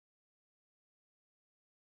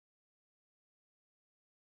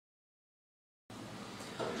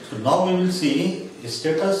So now we will see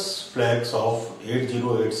status flags of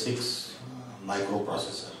 8086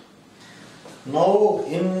 microprocessor. Now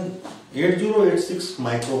in 8086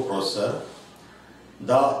 microprocessor,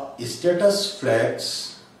 the status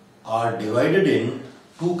flags are divided in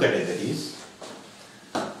two categories.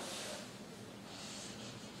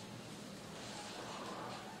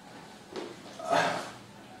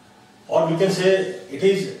 Or we can say it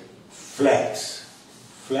is flags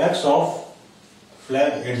of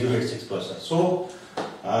flag 8086 processor. So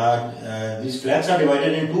these flags are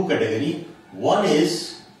divided in two categories. One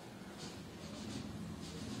is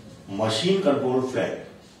machine control flag.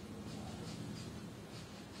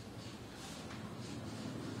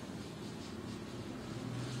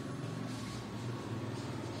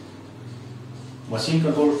 Machine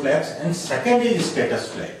control flags, and second is status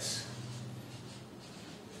flags.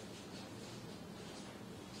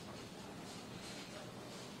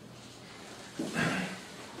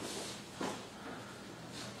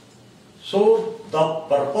 So the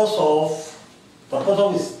purpose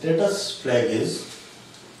of status flag is,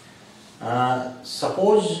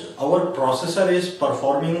 suppose our processor is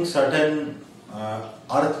performing certain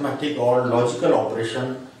arithmetic or logical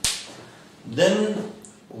operation, then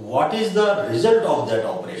what is the result of that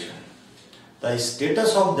operation? The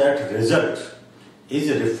status of that result is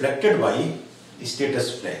reflected by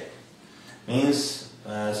status flag. Means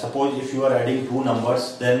suppose if you are adding two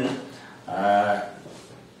numbers, then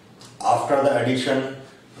after the addition,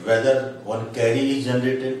 whether one carry is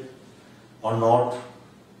generated or not.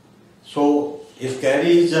 So if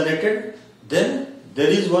carry is generated, then there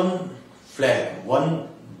is one flag, one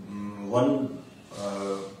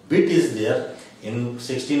bit is there in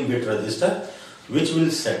 16-bit register which will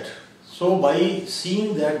set. So by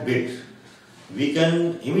seeing that bit, we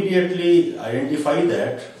can immediately identify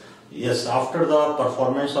that yes, after the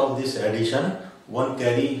performance of this addition, one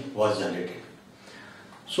carry was generated.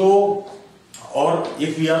 So, or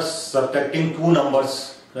if we are subtracting two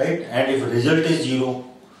numbers, right, and if result is 0,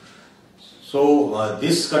 so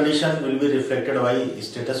this condition will be reflected by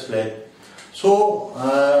status flag. So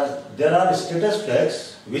there are status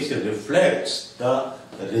flags which reflects the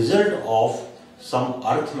result of some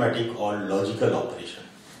arithmetic or logical operation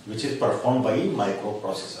which is performed by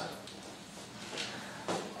microprocessor.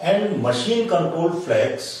 And machine control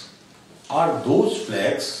flags are those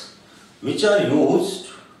flags which are used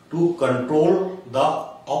to control the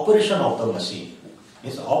operation of the machine,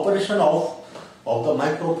 means operation of the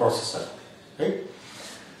microprocessor, right?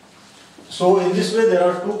 So in this way there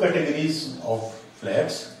are two categories of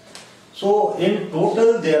flags. So in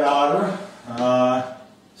total there are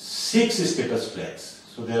 6 status flags.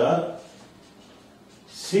 So there are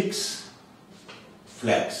 6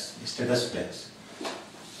 flags, status flags,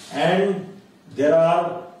 and there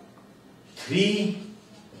are 3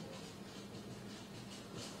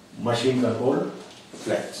 machine control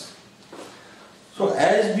flags. So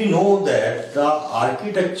as we know that the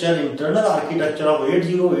architecture, internal architecture of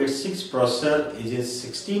 8086 processor is a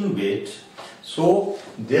 16-bit. So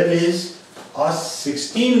there is a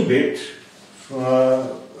 16-bit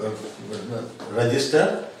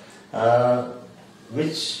register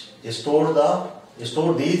which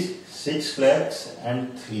store these 6 flags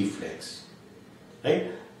and 3 flags,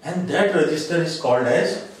 right? And that register is called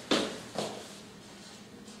as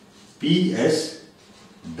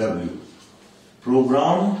PSW,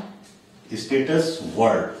 Program Status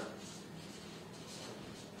Word.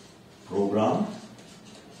 Program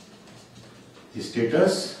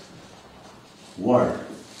Status Word.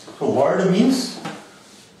 So word means,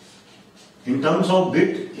 in terms of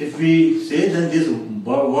bit, if we say, then this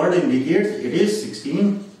word indicates it is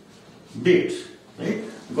 16 bit, right?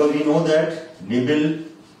 Because we know that nibble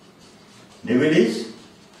is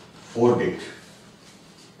 4 bit.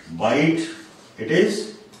 Byte, it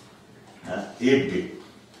is 8 bit,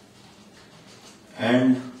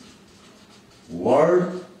 and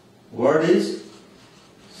word is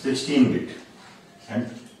 16 bit,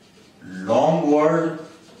 and long word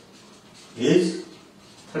is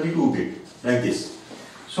 32 bit, like this.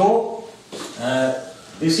 So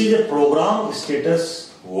this is a program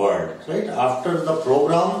status word, right? After the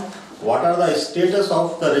program, what are the status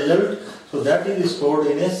of the result? So that is stored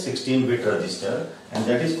in a 16-bit register, and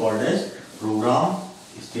that is called as program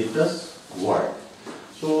status word.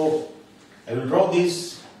 So I will draw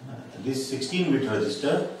this 16-bit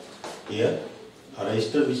register here, a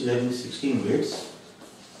register which is having 16 bits.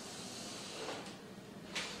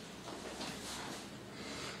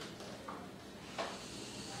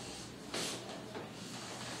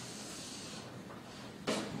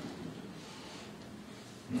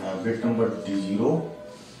 Bit number D0,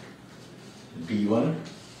 D1,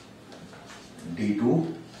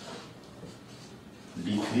 D2,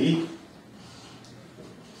 D3,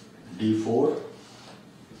 D4,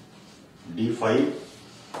 D5,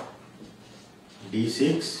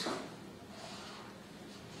 D6,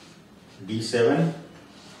 D7,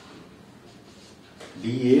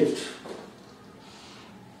 D8,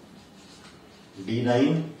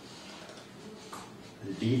 D9,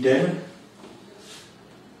 D10,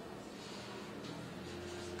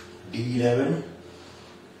 D11,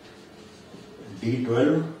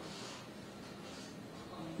 D12,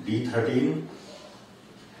 D13,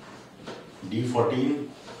 D14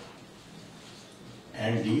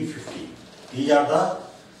 and D15. These are the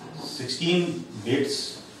 16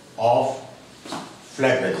 bits of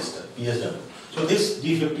flag register, PSW. So this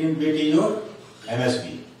D15 bit is your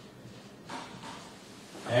MSB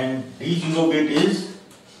and D0 bit is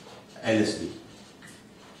LSB.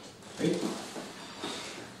 Right?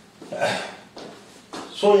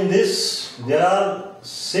 So in this there are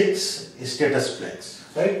 6 status flags,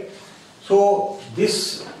 right? So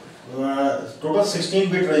this total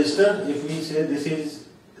 16-bit register, if we say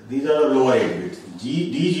these are the lower 8 bits,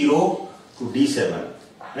 D0 to D7,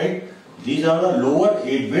 right? These are the lower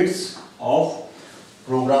 8 bits of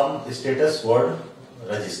program status word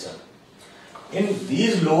register. In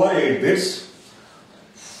these lower 8 bits,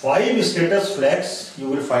 5 status flags you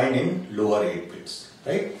will find in lower 8 bits,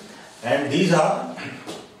 right? And these are,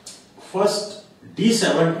 first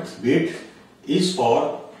D7 bit is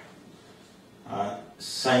for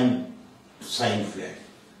sign flag,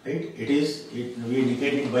 right? We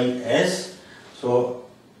indicate it by S. So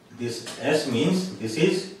this S means this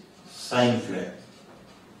is sign flag.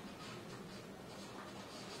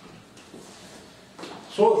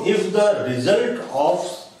 So if the result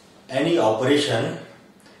of any operation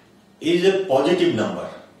is a positive number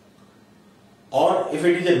or if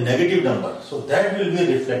it is a negative number, so that will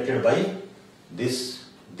be reflected by this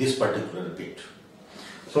particular bit.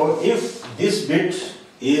 So if this bit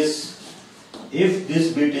is,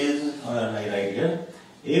 I write here,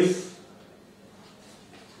 if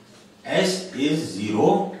S is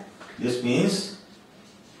 0, this means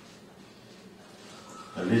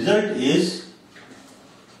the result is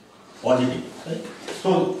positive. Right?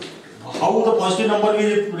 So how the positive number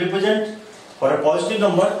will represent? For a positive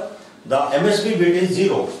number, the MSB bit is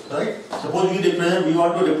 0. Right? Suppose we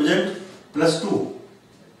want to represent plus 2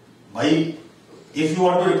 by, if you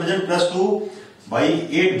want to represent plus 2 by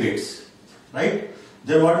 8 bits, right?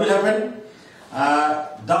 Then what will happen?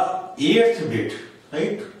 The 8th bit,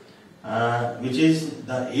 right? Which is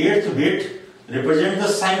the 8th bit represents the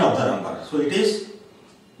sign of the number. So it is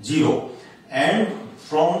 0. And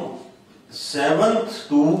from 7th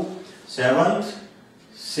to 7th,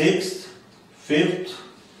 6th, 5th,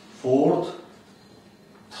 4th,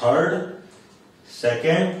 3rd,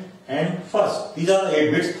 2nd and 1st. These are the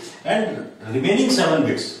 8 bits, and remaining 7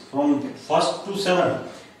 bits from 1st to 7th.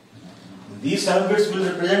 These 7 bits will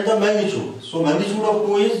represent the magnitude. So magnitude of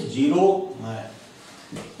 2 is 0.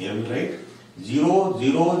 Here we write 0,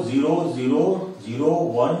 0, 0, 0, 0,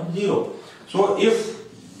 1, 0. So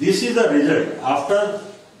if this is the result after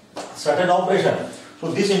certain operation,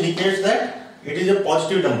 so this indicates that it is a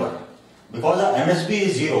positive number because the MSB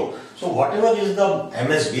is 0. So whatever is the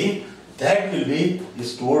MSB, that will be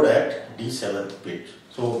stored at D7 bit.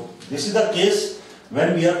 So this is the case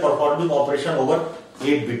when we are performing operation over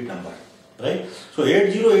 8-bit number, right? So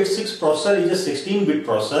 8086 processor is a 16-bit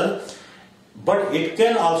processor, but it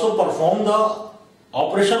can also perform the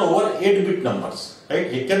operation over 8-bit numbers, right?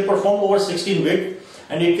 It can perform over 16-bit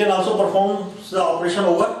and it can also perform the operation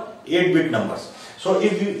over 8-bit numbers. So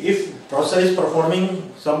if processor is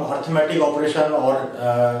performing some arithmetic operation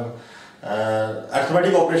or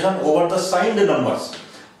arithmetic operation over the signed numbers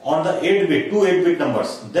on the 8-bit, 2 8-bit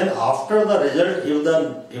numbers, then after the result,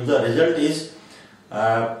 if the result is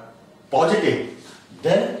positive,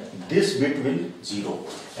 then this bit will 0.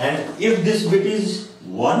 And if this bit is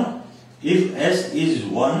 1, if S is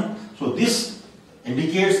 1, so this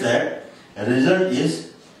indicates that a result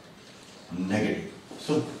is negative.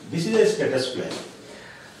 So this is a status flag.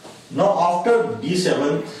 Now after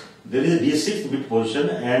D7, there is a D6 bit position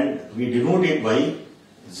and we denote it by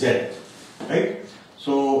Z, right?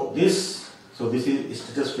 So this is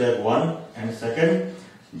status flag 1 and second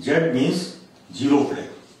Z means 0 flag.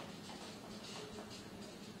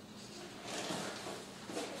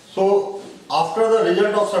 So after the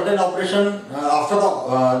result of certain operation, after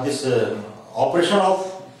the operation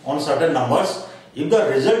of on certain numbers, if the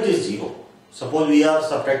result is 0, suppose we are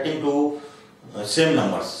subtracting two same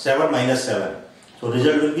numbers, 7 minus 7, so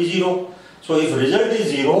result will be 0. So if result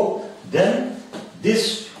is 0, then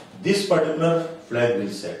this particular flag will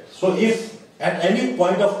set. So if at any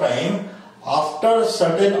point of time after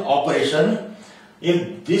certain operation,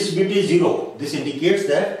 if this bit is 0, this indicates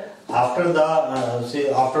that after the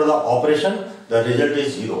after the operation the result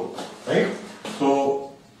is 0, right?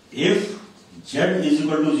 So if Z is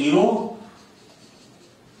equal to 0,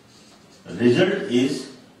 result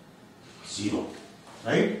is 0,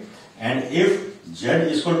 right? And if Z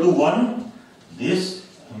is equal to 1, this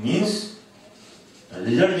means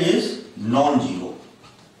result is non-zero,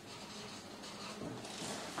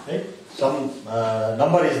 right? Some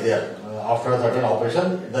number is there after a certain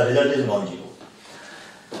operation, the result is non-zero.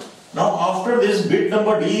 Now after this, bit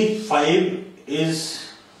number D5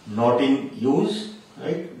 is not in use,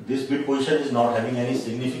 right? This bit position is not having any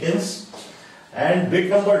significance, and bit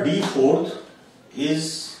number D4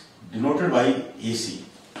 is denoted by AC,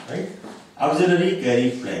 right? Auxiliary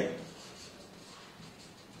carry flag.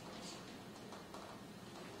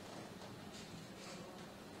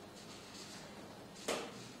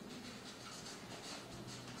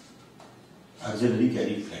 Auxiliary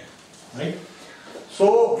carry flag, right?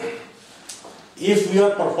 So if we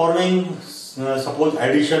are performing suppose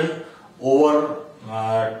addition over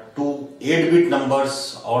to 8-bit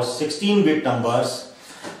numbers or 16-bit numbers,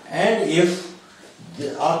 and if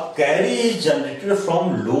a carry is generated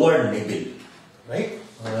from lower nibble, right,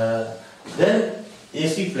 then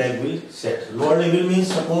AC flag will set. Lower nibble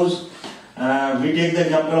means, suppose we take the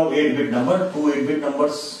example of 8-bit number, two 8-bit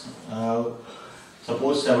numbers,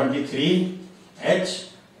 suppose 73H,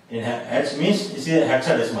 in H means this is a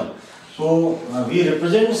hexadecimal. So we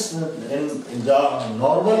represent in the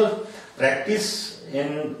normal practice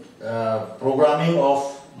in programming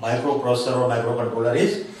of microprocessor or microcontroller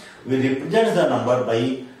is we represent the number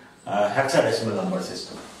by hexadecimal number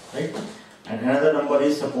system, right? And another number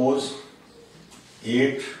is suppose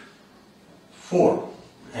 84.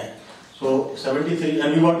 So 73,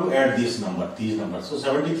 and we want to add these numbers. So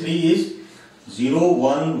 73 is 0,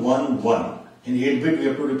 1, 1, 1. In 8-bit we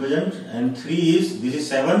have to represent, and 3 is, this is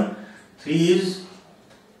 7, 3 is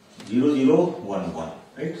 0, 0, 1, 1,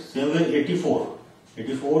 right? Same way 84.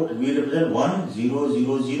 84 we represent 1, 0,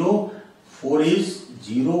 0, 0, 4 is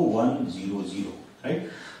 0, 1, 0, 0, right?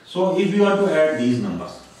 So if you want to add these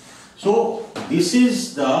numbers, so this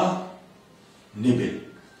is the nibble,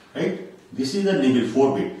 right? This is the nibble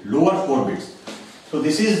 4-bit, lower 4 bits. So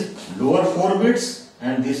this is lower 4 bits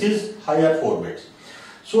and this is higher 4 bits.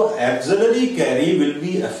 So auxiliary carry will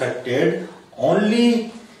be affected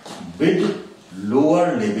only with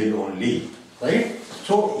lower nibble only, right?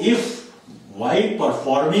 So if while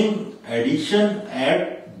performing addition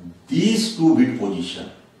at these 2-bit position,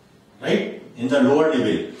 right, in the lower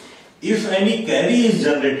nibble, if any carry is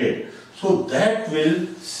generated, so that will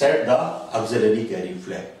set the auxiliary carry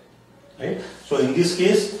flag, right? So in this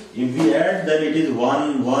case, if we add, then it is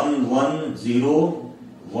 1, 1, 1, 0,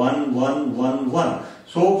 1, 1, 1, 1.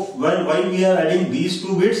 So while we are adding these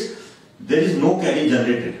 2 bits, there is no carry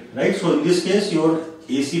generated, right? So in this case, your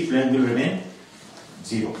AC flag will remain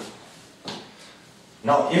 0.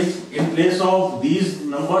 Now if in place of these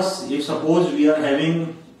numbers, if suppose we are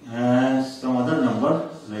having some other number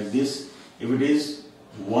like this, if it is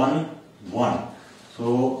 1, 1,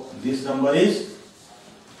 so this number is,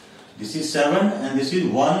 this is 7 and this is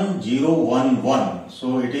 1, 0, 1, 1,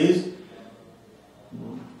 so it is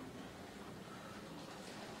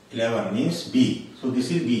 11 means B. So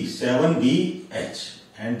this is B, 7BH,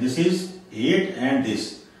 and this is 8 and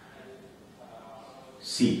this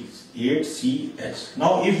C, 8CH.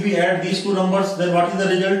 Now if we add these two numbers, then what is the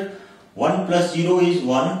result? 1 plus 0 is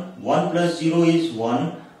 1, 1 plus 0 is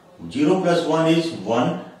 1, 0 plus 1 is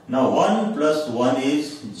 1. Now 1 plus 1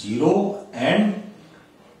 is 0 and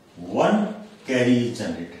 1 carry is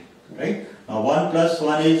generated, right? Now 1 plus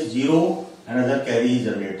 1 is 0, another carry is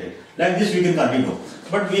generated. Like this we can continue.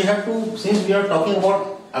 But we have to, since we are talking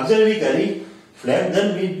about auxiliary carry flag,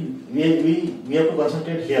 then we have to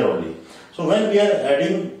concentrate here only. So when we are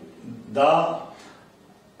adding the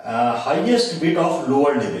highest bit of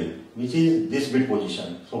lower nibble, which is this bit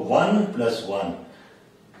position, so 1 plus 1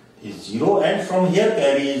 is 0, and from here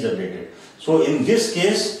carry is generated. So in this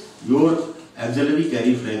case, your auxiliary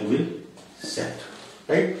carry flag will set,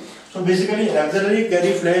 right? So basically auxiliary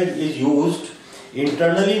carry flag is used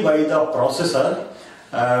internally by the processor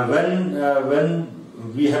when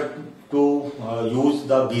we have to use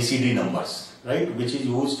the BCD numbers, right, which is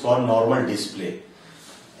used for normal display.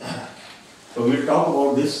 So we'll talk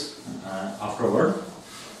about this afterward.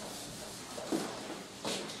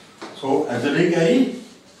 So auxiliary carry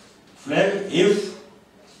flag, if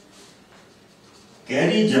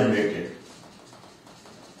carry generated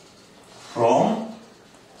from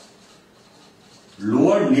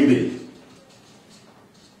lower nibble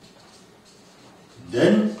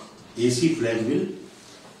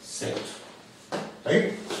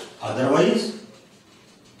Otherwise,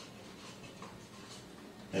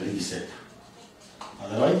 reset.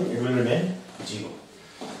 Otherwise, it will remain 0.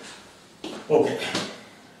 Okay.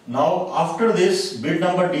 Now, after this, bit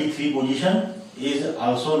number D3 position is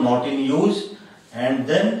also not in use, and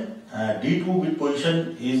then D2 bit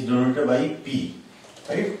position is denoted by P,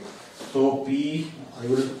 right? So P, I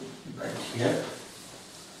will write here.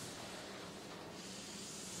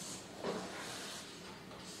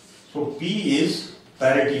 So P is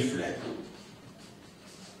parity flag,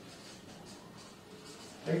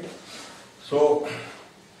 right? So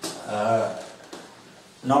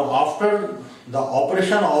now after the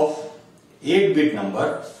operation of 8-bit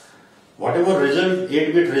number, whatever result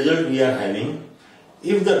 8-bit result we are having,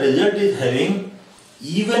 if the result is having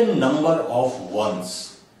even number of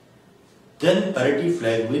ones, then parity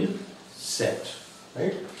flag will set,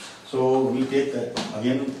 right? So we take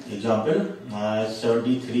again example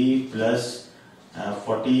 73 plus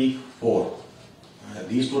 44.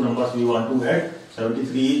 These two numbers we want to add.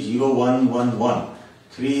 73 is 0 1 1 1.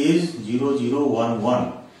 3 is 0 0 1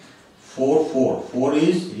 1. 4 4. 4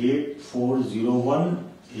 is 8 4 0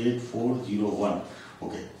 1 8 4 0 1.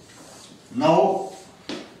 Okay. Now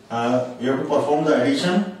we have to perform the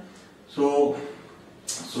addition. So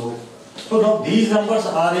now these numbers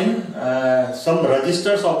are in some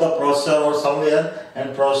registers of the processor or somewhere,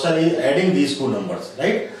 and processor is adding these two numbers,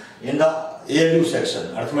 right, in the ALU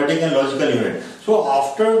section, arithmetic and logical unit. So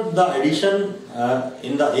after the addition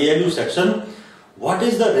in the ALU section, what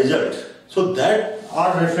is the result? So that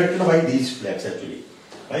are reflected by these flags actually,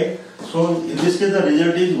 right? So in this case the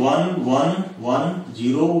result is 1 1 1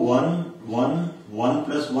 0 1 1 1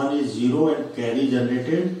 plus 1 is 0 and carry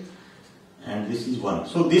generated, and this is 1.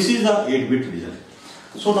 So this is the 8-bit result.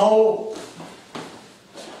 So now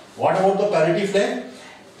what about the parity flag?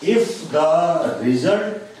 If the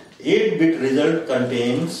result 8-bit result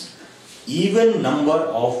contains even number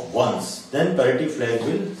of ones, then parity flag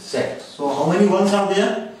will set. So how many ones are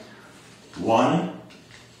there? 1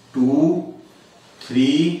 2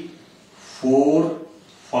 3 4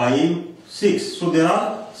 5 6. So there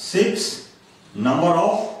are 6 number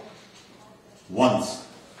of ones,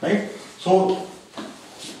 right? So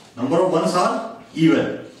number of ones are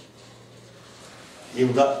even.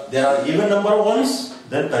 If there are even number of ones,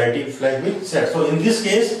 then parity flag will set. So in this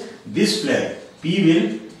case, this flag P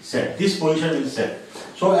will set, this position will set.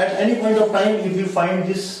 So at any point of time, if we find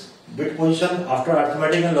this bit position after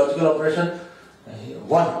arithmetic and logical operation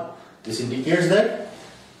 1, this indicates that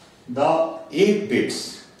the 8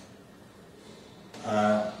 bits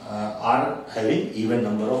are having even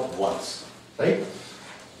number of ones, right?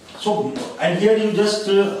 So, and here you just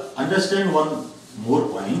understand one more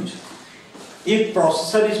point. If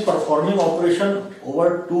processor is performing operation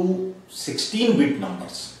over two 16-bit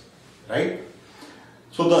numbers, right?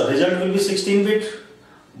 So the result will be 16-bit,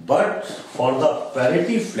 but for the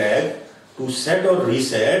parity flag to set or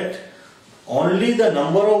reset, only the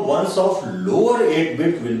number of ones of lower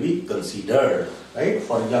 8-bit will be considered, right?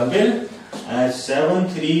 For example,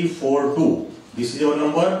 7342. This is one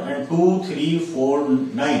number, and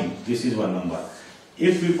 2349. This is one number.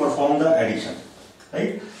 If we perform the addition,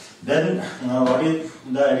 right? Then what is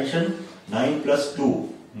the addition? 9 plus 2,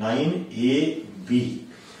 9AB.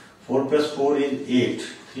 4 plus 4 is 8.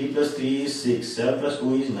 3 plus 3 is 6. 7 plus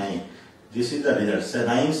 2 is 9. This is the result. So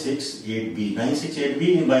 968B.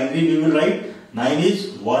 968B in binary we will write 9 is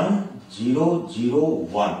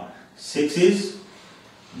 1001. 6 is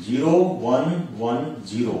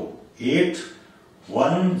 0110. 8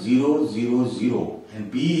 1000,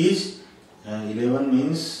 and B is 11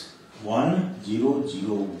 means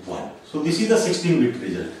 1001. So this is the 16-bit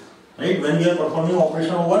result, right? When we are performing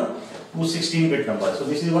operation over two 16-bit numbers. So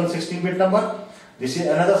this is one 16-bit number, this is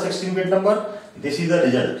another 16-bit number, this is the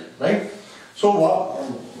result, right? So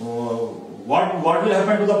what will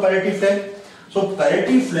happen to the parity flag? So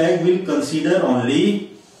parity flag will consider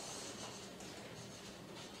only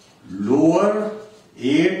lower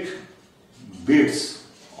 8 bits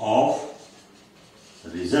of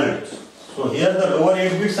result. So here the lower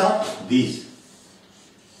 8 bits are these.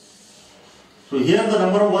 So here the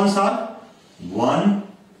number of ones are 1,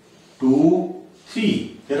 2,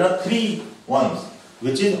 3. There are 3 ones,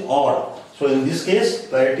 which is odd. So in this case,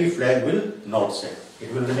 parity flag will not set.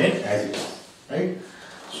 It will remain as it is, right?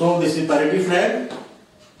 So this is parity flag.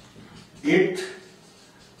 It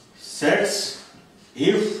sets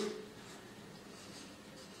if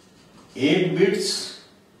 8 bits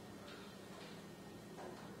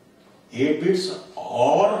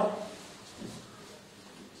or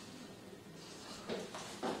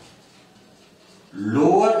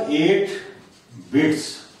lower 8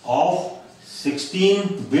 bits of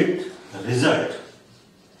 16-bit result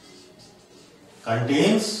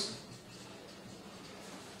contains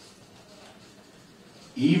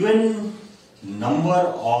even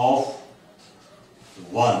number of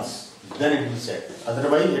ones, then it will set.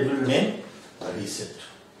 Otherwise, it will remain reset.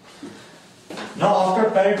 Now,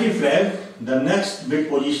 after parity flag, the next bit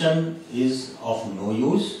position is of no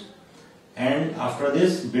use, and after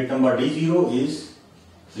this, bit number D0 is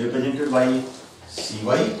represented by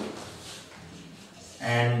CY,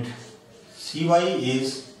 and CY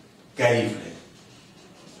is carry flag.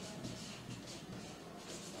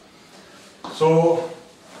 So,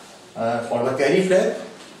 for the carry flag,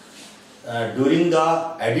 during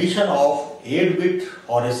the addition of 8-bit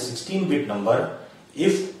or a 16-bit number,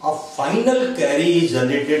 if a final carry is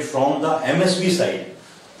generated from the MSB side,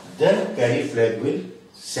 then carry flag will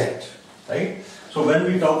set, right? So when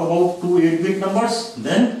we talk about two 8-bit numbers,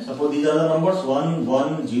 then suppose these are the numbers 1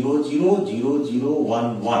 1 0 0 0 0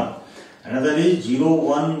 1 1. Another is 0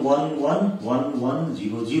 1 1 1 1 1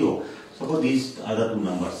 0 0. Suppose these are the two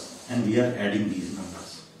numbers, and we are adding these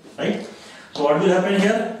numbers, right? So what will happen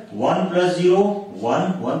here? 1 plus 0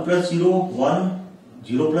 1, 1 plus 0 1.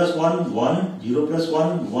 0 plus 1, 1, 0 plus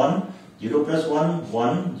 1, 1, 0 plus 1,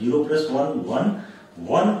 1, 0 plus 1, 1,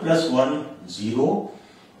 1 plus 1, 0,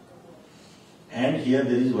 and here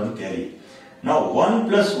there is one carry. Now 1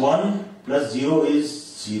 plus 1 plus 0 is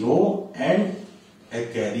 0, and a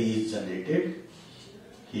carry is generated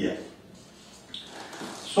here.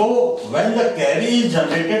 So when the carry is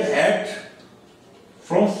generated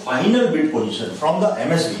from final bit position, from the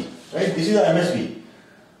MSB, right? This is the MSB.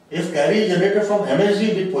 If carry is generated from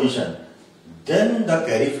MSB bit position, then the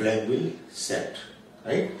carry flag will set,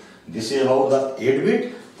 right? This is about the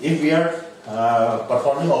 8-bit. If we are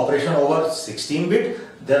performing operation over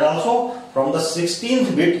 16-bit, then also from the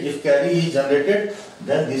 16th bit, if carry is generated,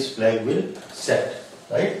 then this flag will set,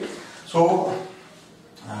 right? So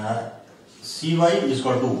CY is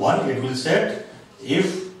equal to 1, it will set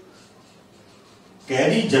if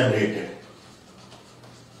carry generated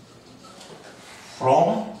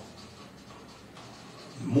from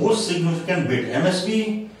most significant bit,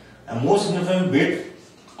 MSB, a most significant bit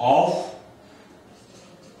of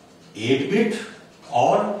 8-bit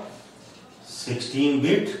or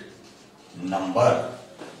 16-bit number,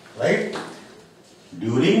 right,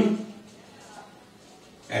 during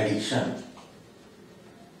addition.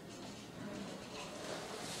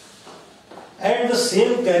 And the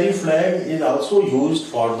same carry flag is also used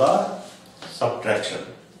for the subtraction,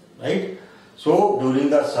 right? So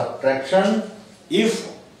during the subtraction,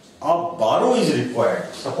 if a borrow is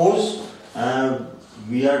required, suppose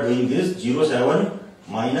we are doing this 07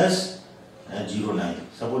 minus 09.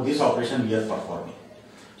 Suppose this operation we are performing.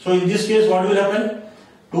 So in this case, what will happen?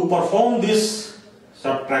 To perform this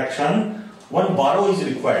subtraction, one borrow is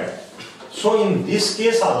required. So in this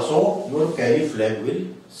case also, your carry flag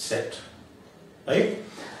will set, right?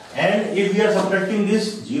 And if we are subtracting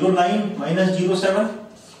this 09 minus 07,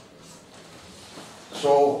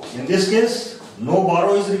 so in this case, no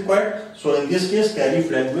borrow is required. So in this case, carry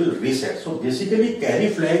flag will reset. So basically, carry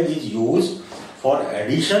flag is used for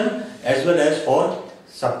addition as well as for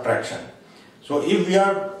subtraction. So if we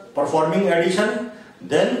are performing addition,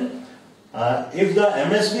 then if the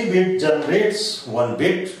MSB bit generates one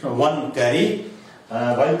carry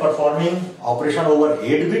while performing operation over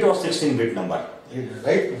 8-bit or 16-bit number,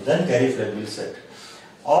 right? Then carry flag will set.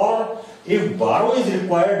 Or if borrow is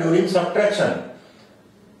required during subtraction,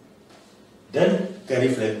 then carry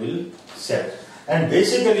flag will set. And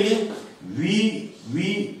basically, we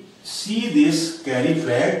see this carry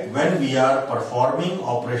flag when we are performing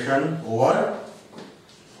operation over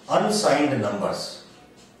unsigned numbers.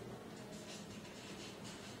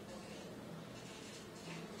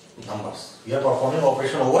 We are performing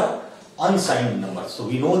operation over unsigned numbers. So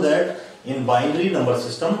we know that in binary number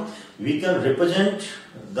system, we can represent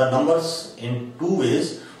the numbers in two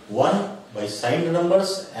ways. One by signed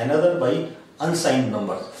numbers, another by unsigned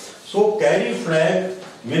numbers. So carry flag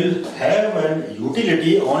will have an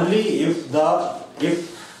utility only if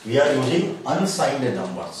we are using unsigned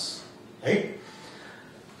numbers, right?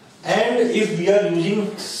 And if we are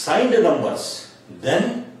using signed numbers,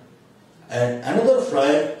 then another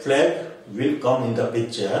flag will come in the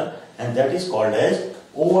picture, and that is called as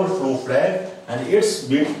overflow flag, and its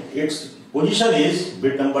position is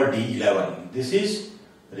bit number D11. This is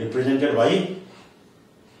represented by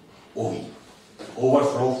OV,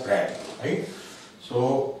 overflow flag, right?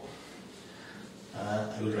 So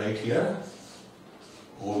I will write here,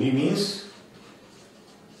 OV means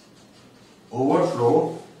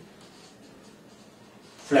overflow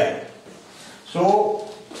flag. So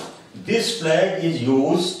this flag is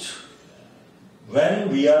used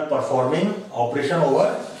when we are performing operation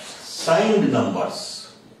over signed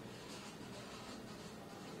numbers.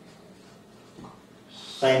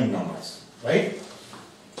 Signed numbers, right?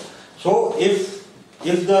 So if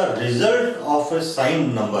the result of a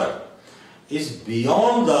signed number is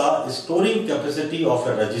beyond the storing capacity of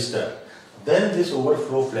a register, then this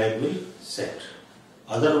overflow flag will set.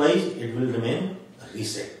 Otherwise, it will remain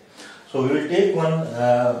reset. So we will take one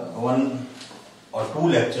or two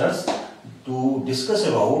lectures to discuss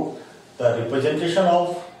about the representation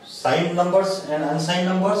of signed numbers and unsigned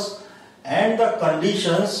numbers and the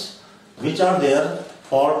conditions which are there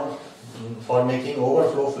for making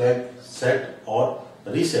overflow flag set or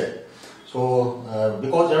reset. So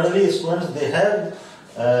because generally students they have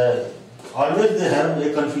always they have a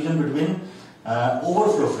confusion between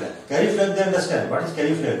overflow flag. Carry flag they understand what is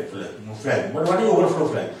carry flag, but what is overflow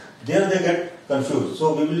flag? There they get confused.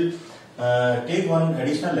 So we will take one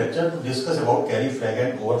additional lecture to discuss about carry flag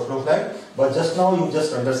and overflow flag. But just now you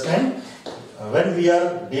just understand when we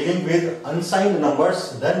are dealing with unsigned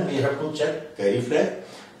numbers, then we have to check carry flag.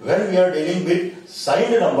 When we are dealing with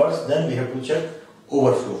signed numbers, then we have to check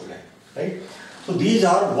overflow flag. Right? So these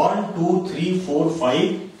are 1, 2, 3, 4,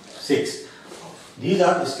 5, 6. These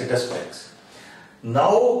are status flags.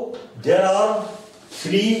 Now there are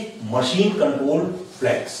 3 machine controlled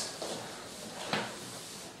flags.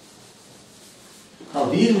 Now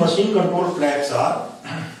these machine control flags are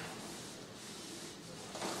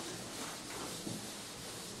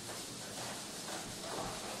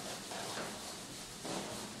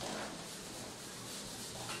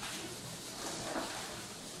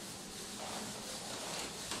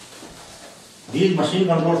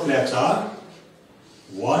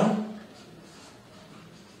one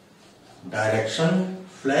direction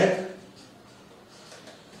flag,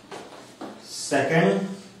 second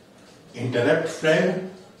interrupt flag,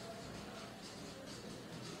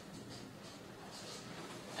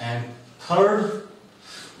 and third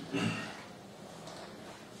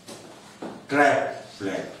trap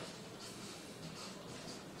flag.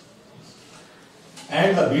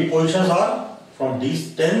 And the beat positions are from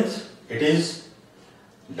D10th it is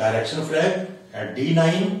direction flag, at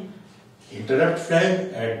D9 interrupt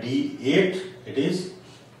flag, at D8 it is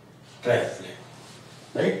trap flag,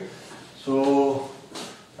 right? So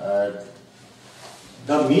the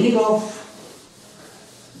meaning of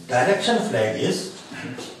direction flag is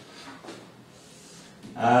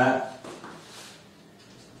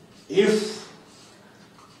if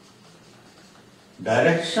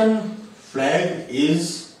direction flag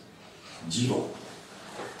is 0,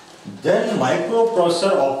 then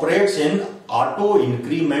microprocessor operates in auto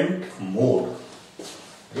increment mode.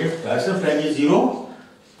 If direction flag is 0,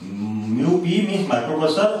 mu p means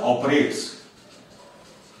microprocessor operates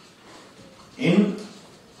in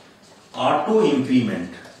auto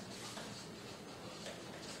increment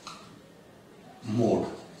mode,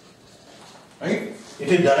 right? It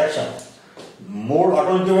is direction. Mode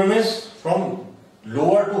auto increment means from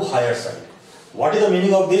lower to higher side. What is the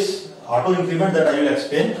meaning of this auto increment that I will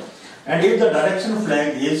explain? And if the direction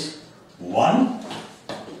flag is 1,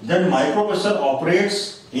 then microprocessor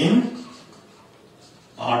operates in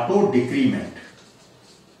auto decrement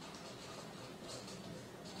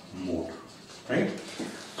mode, right?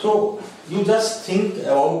 So you just think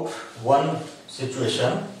about one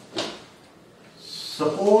situation.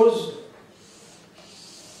 Suppose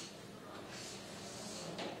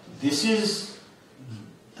this is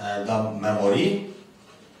the memory,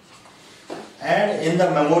 and in the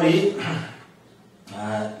memory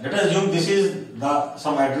let us assume this is the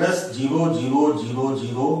some address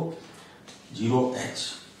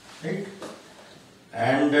 00000H, right?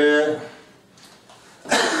 And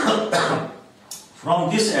from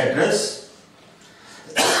this address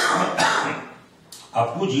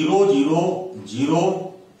up to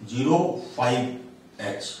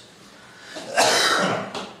 00005H.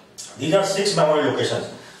 These are 6 memory locations.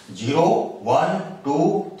 0, 1,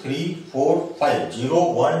 2, 3, 4, 5.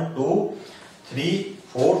 0, 1, 2, 3,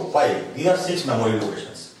 4, 5. These are 6 memory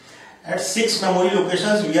locations. At 6 memory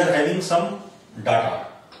locations, we are having some data,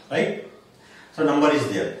 right? So number is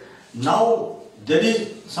there. Now there is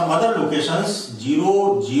some other locations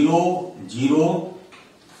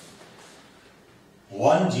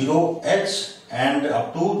 00010H and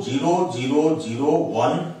up to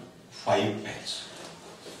 00015H.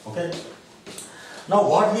 Okay. Now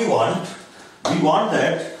what we want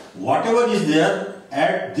that whatever is there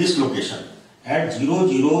at this location, at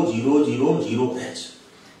 00000H,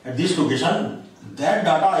 at this location, that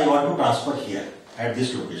data I want to transfer here at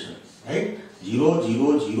this location, right?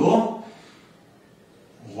 00015H.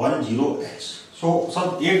 10H. So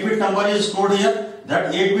some 8-bit number is stored here.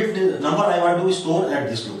 That 8-bit number I want to store at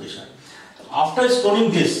this location. After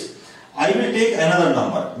storing this, I will take another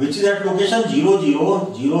number which is at location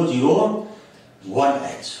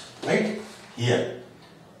 00001H. Right here.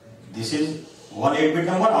 This is one 8-bit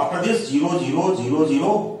number. After this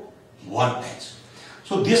 00001H.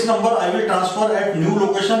 So this number I will transfer at new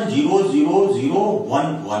location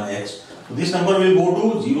 00011H. So this number will go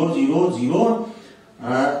to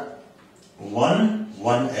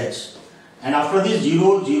 00011H. And after this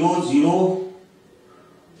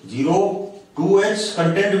 00002H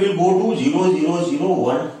content will go to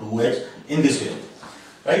 00012H in this way.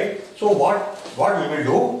 Right? So what we will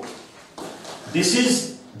do? This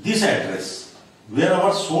is this address where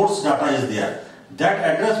our source data is there. That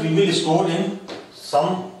address we will store in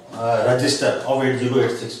some register of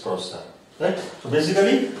 8086 processor. Right? So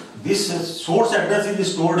basically this source address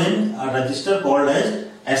is stored in a register called as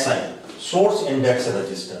SI, source index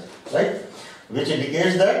register. Right? Which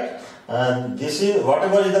indicates that this is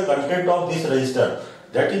whatever is the content of this register,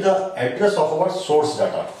 that is the address of our source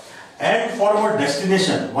data. And for our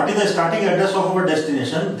destination, what is the starting address of our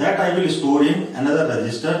destination, that I will store in another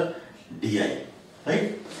register DI.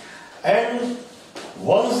 Right? And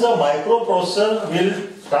once the microprocessor will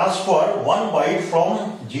transfer 1 byte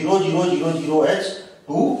from 0000H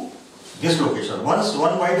to this location. Once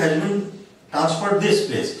 1 byte has been transferred this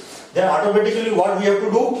place, then automatically what we have to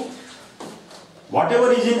do?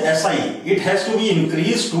 Whatever is in SI, it has to be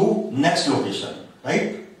increased to next location,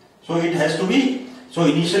 right? So it has to be, so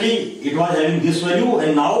initially it was having this value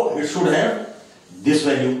and now it should have this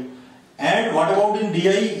value. And what about in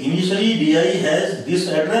DI? Initially DI has this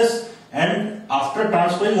address and after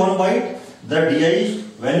transferring 1 byte, the DI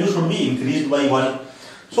value should be increased by 1.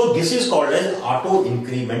 So this is called as auto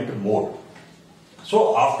increment mode.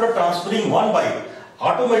 So after transferring 1 byte,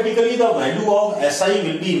 automatically the value of SI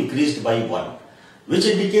will be increased by 1. Which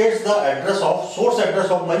indicates the address of source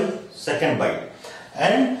address of my second byte,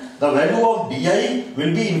 and the value of DI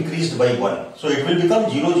will be increased by 1. So it will become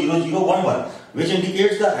 00011, which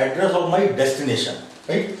indicates the address of my destination.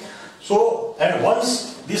 Right? So and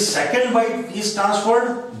once this second byte is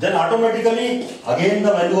transferred, then automatically again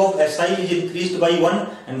the value of SI is increased by 1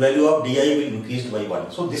 and value of DI will increase by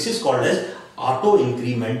 1. So this is called as auto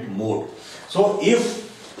increment mode. So if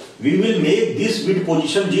we will make this bit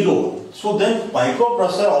position 0, so then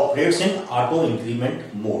microprocessor operates in auto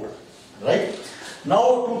increment mode. Right?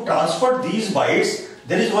 Now to transfer these bytes,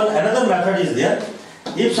 there is another method is there.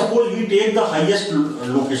 If suppose we take the highest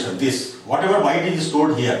location, this whatever byte is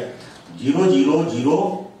stored here,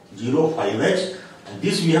 00005H, and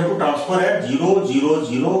this we have to transfer at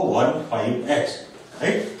 00015H.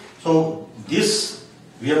 Right? So this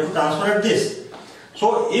we have to transfer at this.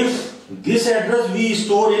 So if this address we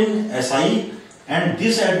store in SI and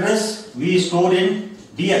this address we store in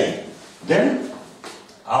DI, then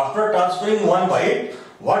after transferring 1 byte,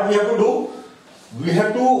 what we have to do? We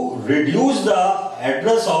have to reduce the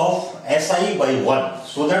address of SI by 1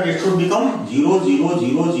 so that it should become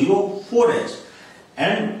 00004H,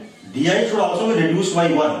 and DI should also be reduced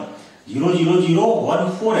by 1,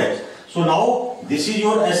 00014H. So now this is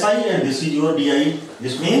your SI and this is your DI.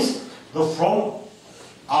 This means from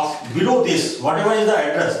below this, whatever is the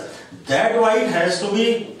address, that byte has to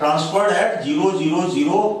be transferred at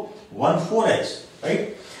 00014H.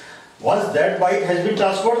 Right? Once that byte has been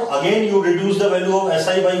transferred, again you reduce the value of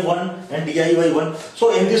SI by 1 and DI by 1.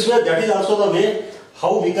 So in this way, that is also the way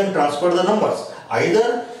how we can transfer the numbers.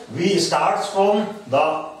 Either we start from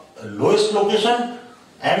the lowest location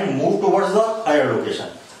and move towards the higher location,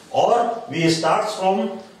 or we start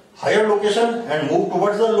from higher location and move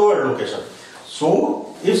towards the lower location. So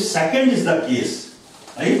if second is the case,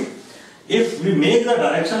 right? If we make the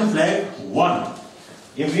direction flag 1,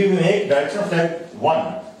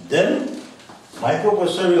 then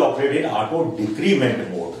microprocessor will operate in auto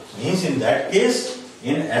decrement mode. Means in that case,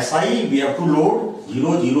 in SI we have to load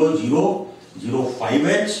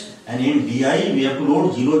 00005H and in DI we have to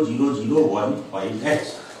load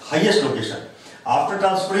 00015H, highest location. After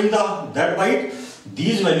transferring that byte,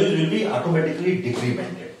 these values will be automatically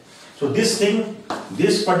decremented. So this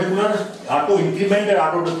particular auto increment and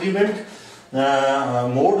auto decrement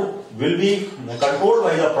mode will be controlled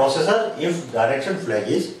by the processor if direction flag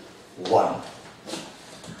is 1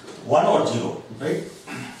 or 0, right?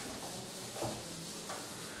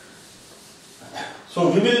 So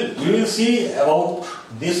we will see about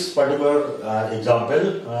this particular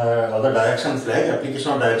example of the direction flag,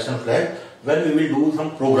 application of direction flag, when we will do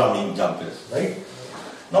some programming examples, right?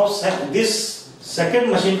 Now this second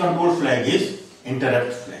machine control flag is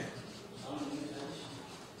interrupt flag.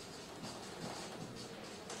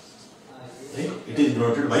 is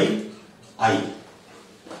denoted by I.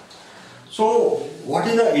 So what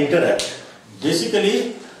is the interrupt?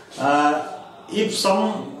 Basically, if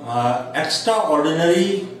some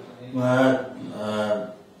extraordinary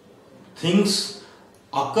things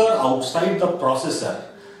occur outside the processor,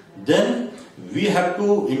 then we have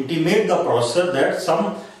to intimate the processor that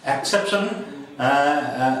some exception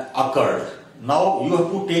occurred. Now you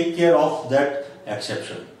have to take care of that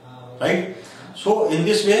exception, right? So in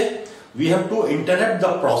this way, we have to interrupt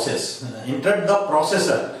the processor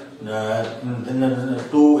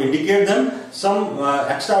to indicate them some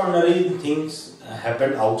extraordinary things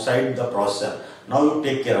happened outside the processor. Now you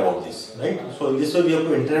take care about this, right? So in this way we have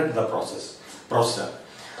to interrupt the processor.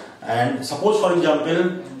 And suppose, for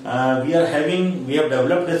example, we have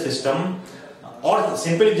developed a system, or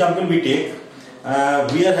simple example we take,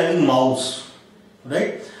 we are having mouse,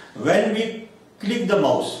 right? When we click the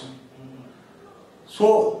mouse,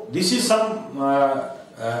 so this is some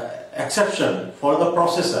exception for the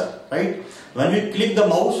processor, right? When we click the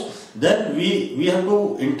mouse, then we have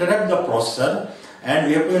to interrupt the processor, and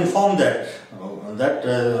we have to inform that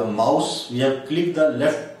mouse, we have clicked the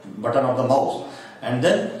left button of the mouse, and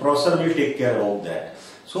then processor will take care of that.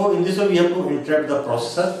 So in this way we have to interrupt the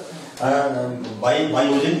processor by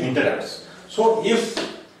using interrupts. So if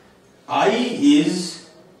I is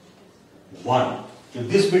 1, if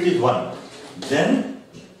this bit is 1, then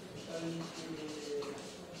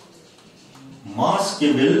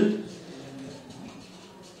maskable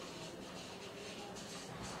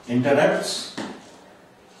interrupts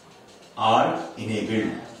are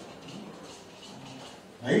enabled,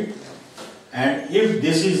 right? And if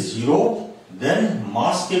this is 0, then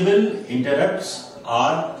maskable interrupts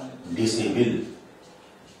are disabled.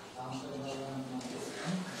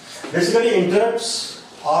 Basically, interrupts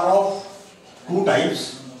are of two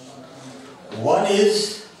types. One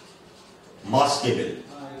is maskable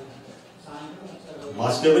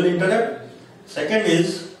interrupt. Second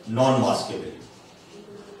is non-maskable.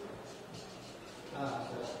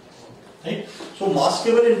 Right? So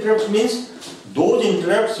maskable interrupts means those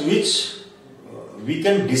interrupts which we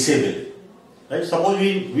can disable. Right? Suppose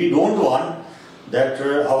we don't want that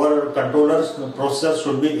our controller's processor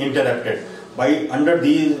should be interrupted by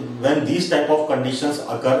when these type of conditions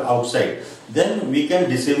occur outside, then we can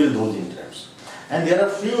disable those interrupts. And there are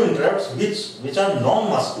few interrupts which are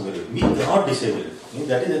non-maskable. We cannot disable it.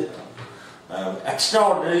 That is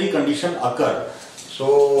extraordinary condition occur.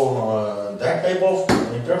 So that type of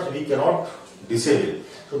interrupts we cannot disable.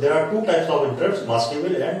 So there are two types of interrupts,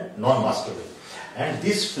 maskable and non-maskable. And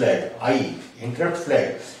this flag, I, interrupt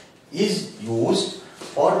flag, is used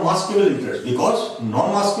for maskable interrupts, because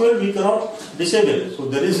non-maskable we cannot disable. So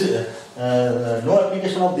there is no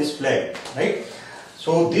application of this flag, right?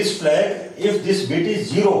 So this flag, if this bit is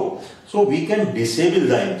 0, so we can disable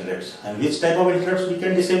the interrupts. And which type of interrupts we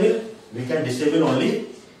can disable? We can disable only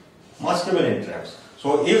maskable interrupts.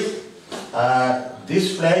 So if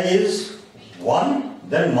this flag is 1,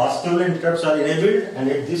 then maskable interrupts are enabled, and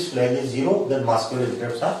if this flag is 0, then maskable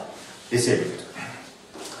interrupts are disabled.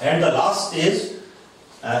 And the last is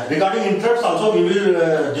regarding interrupts also we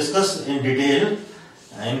will discuss in detail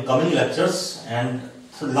in coming lectures. And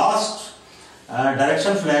so last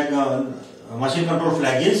direction flag, machine control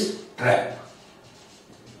flag is trap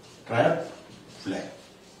flag.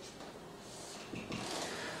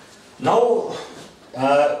 Now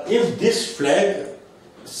if this flag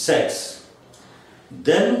sets,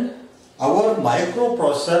 then our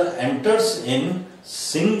microprocessor enters in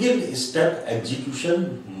single step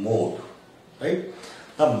execution mode, right?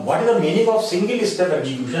 Now what is the meaning of single step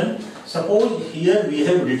execution? Suppose here we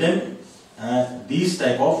have written these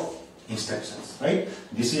type of instructions, right?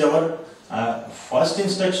 This is our first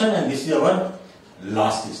instruction and this is our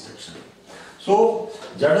last instruction. So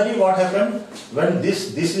generally what happened, when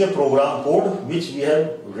this is a program code which we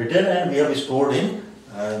have written and we have stored in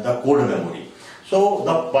the code memory. So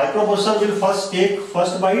the microprocessor will first take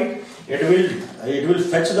first byte, it will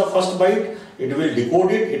fetch the first byte, it will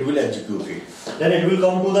decode it, it will execute it. Then it will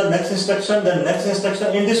come to the next instruction, then next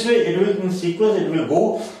instruction. In this way, it will in sequence, it will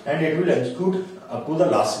go and it will execute up to the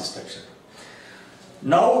last instruction.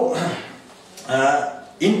 Now,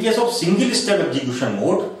 in case of single step execution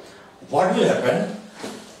mode, what will happen?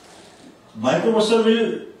 Microprocessor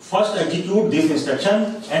will first execute this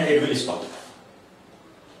instruction and it will stop.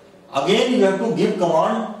 Again, you have to give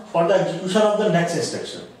command for the execution of the next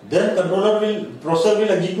instruction. Then processor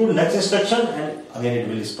will execute next instruction and again it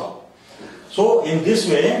will stop. So in this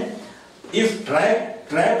way, if trap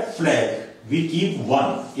flag we keep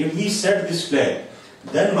 1, if we set this flag,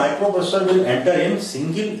 then microprocessor will enter in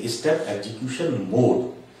single step execution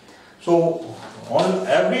mode. So on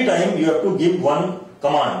every time you have to give one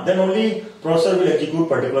command, then only processor will execute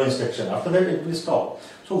particular instruction. After that it will stop.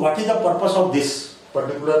 So what is the purpose of this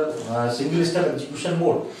particular single step execution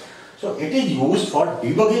mode? So it is used for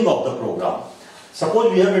debugging of the program.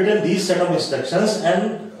 Suppose we have written these set of instructions,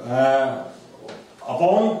 and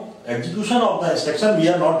upon execution of the instruction we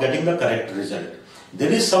are not getting the correct result.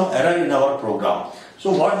 There is some error in our program.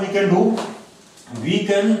 So what we can do? We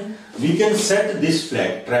can set this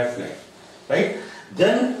flag, trap flag, right?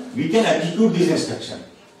 Then we can execute this instruction,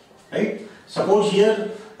 right? Suppose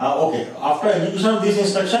here, okay, after execution of this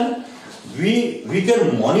instruction, we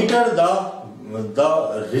can monitor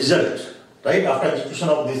the result, right? After execution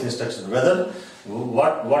of this instruction, whether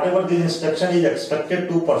whatever this instruction is expected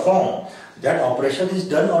to perform, that operation is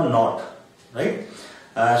done or not, right?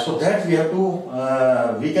 So that we have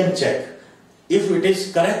to we can check if it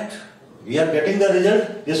is correct. We are getting the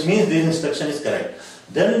result. This means this instruction is correct.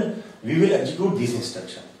 Then we will execute this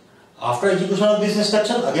instruction. After execution of this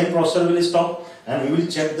instruction, again processor will stop and we will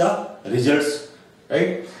check the results,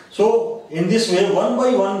 right? So in this way, one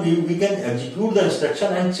by one, we can execute the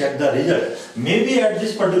instruction and check the result. Maybe at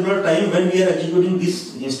this particular time when we are executing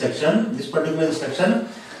this instruction, this particular instruction,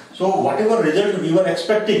 so whatever result we were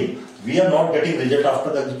expecting, we are not getting result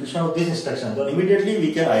after the execution of this instruction. So immediately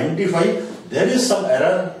we can identify there is some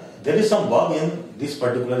error, there is some bug in this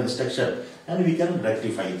particular instruction, and we can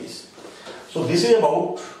rectify this. So this is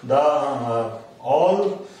about the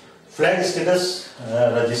all flag status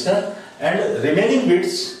register, and remaining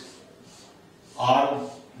bits are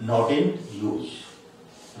not in use,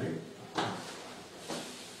 right?